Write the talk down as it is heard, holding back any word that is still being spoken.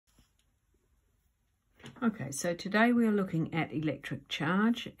Okay, so today we are looking at electric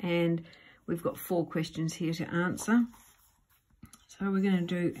charge and we've got 4 questions here to answer. So we're going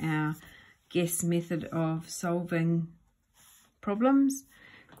to do our guess method of solving problems.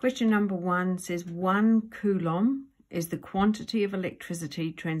 Question number 1 says 1 coulomb is the quantity of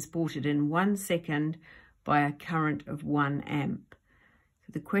electricity transported in 1 second by a current of 1 amp.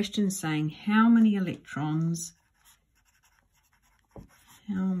 So the question's saying how many electrons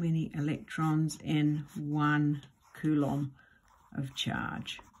in 1 coulomb of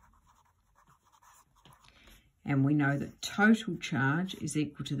charge. And we know that total charge is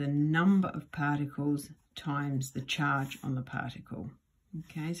equal to the number of particles times the charge on the particle.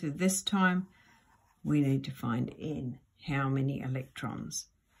 Okay, so this time we need to find N, how many electrons.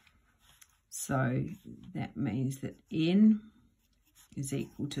 So that means that N is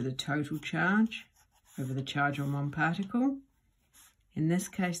equal to the total charge over the charge on one particle. In this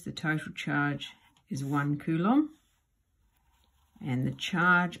case, the total charge is 1 coulomb, and the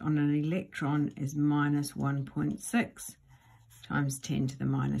charge on an electron is minus 1.6 times 10 to the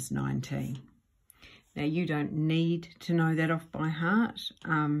minus 19. Now, you don't need to know that off by heart.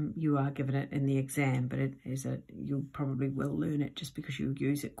 You are given it in the exam, but you probably will learn it just because you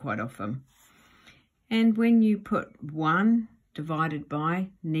use it quite often. And when you put 1 divided by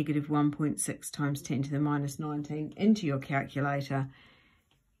negative 1.6 times 10 to the minus 19 into your calculator,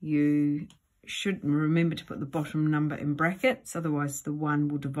 you should remember to put the bottom number in brackets, otherwise the 1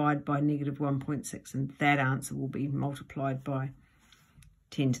 will divide by negative 1.6 and that answer will be multiplied by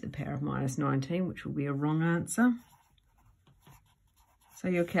 10 to the power of minus 19, which will be a wrong answer. So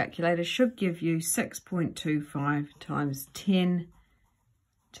your calculator should give you 6.25 times 10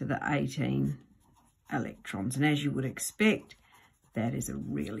 to the 18 electrons, and as you would expect, that is a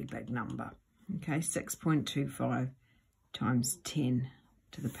really big number. Okay, 6.25 times 10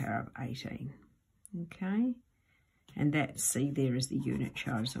 to the power of 18. Okay, and that C there is the unit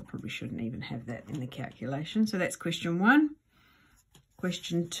charge, so I probably shouldn't even have that in the calculation. So that's question 1.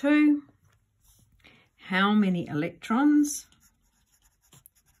 Question 2, how many electrons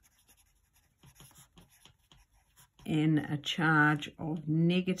in a charge of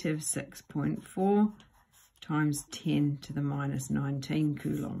negative 6.4 times 10 to the minus 19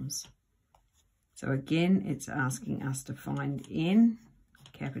 coulombs. So again, it's asking us to find N,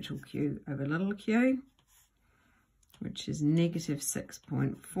 capital Q over little q, which is negative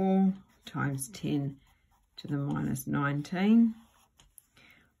 6.4 times 10 to the minus 19.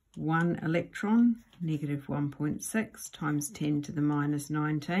 1 electron, negative 1.6 times 10 to the minus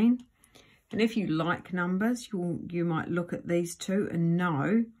 19. And if you like numbers, you might look at these two and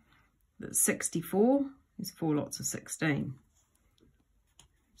know that 64 is 4 lots of 16.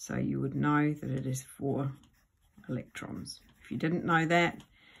 So you would know that it is 4 electrons. If you didn't know that,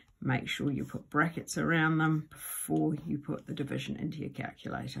 make sure you put brackets around them before you put the division into your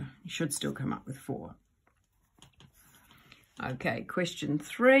calculator. You should still come up with 4. Okay, question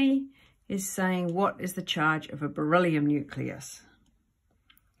 3 is saying what is the charge of a beryllium nucleus?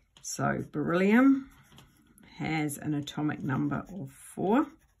 So beryllium has an atomic number of 4.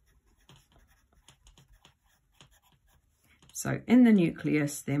 So in the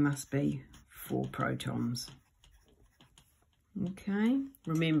nucleus there must be 4 protons. Okay,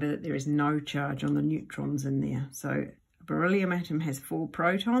 remember that there is no charge on the neutrons in there. So a beryllium atom has 4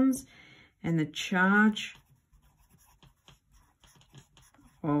 protons, and the charge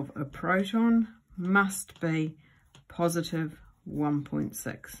of a proton must be positive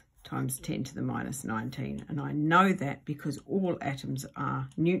 1.6 times 10 to the minus 19. And I know that because all atoms are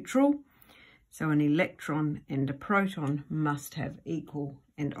neutral. So an electron and a proton must have equal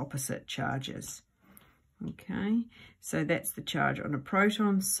and opposite charges. Okay, so that's the charge on a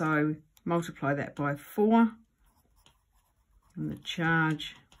proton. So multiply that by 4. And the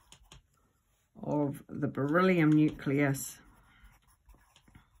charge of the beryllium nucleus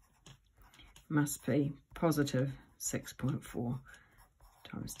must be positive 6.4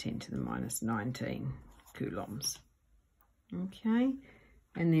 times 10 to the minus 19 coulombs. Okay,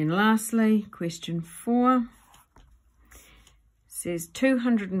 and then lastly, question 4 says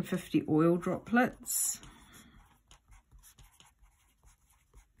 250 oil droplets,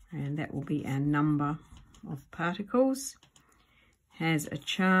 and that will be our number of particles, has a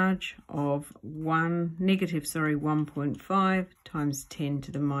charge of 1.5 times 10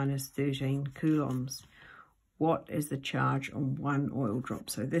 to the minus 13 coulombs. What is the charge on 1 oil drop?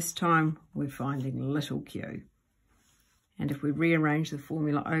 So this time we're finding little q. And if we rearrange the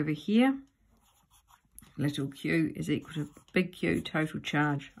formula over here, little q is equal to big Q, total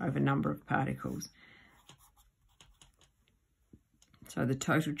charge over number of particles. So the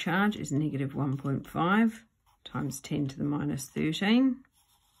total charge is negative 1.5 times 10 to the minus 13.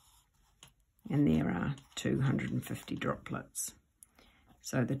 And there are 250 droplets.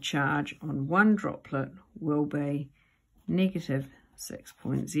 So the charge on one droplet will be negative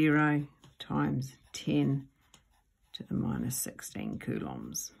 6.0 times 10 to the minus 16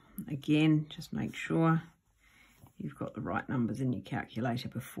 coulombs. Again, just make sure you've got the right numbers in your calculator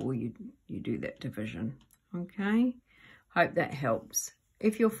before you do that division. Okay, hope that helps.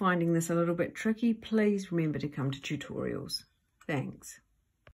 If you're finding this a little bit tricky, please remember to come to tutorials. Thanks.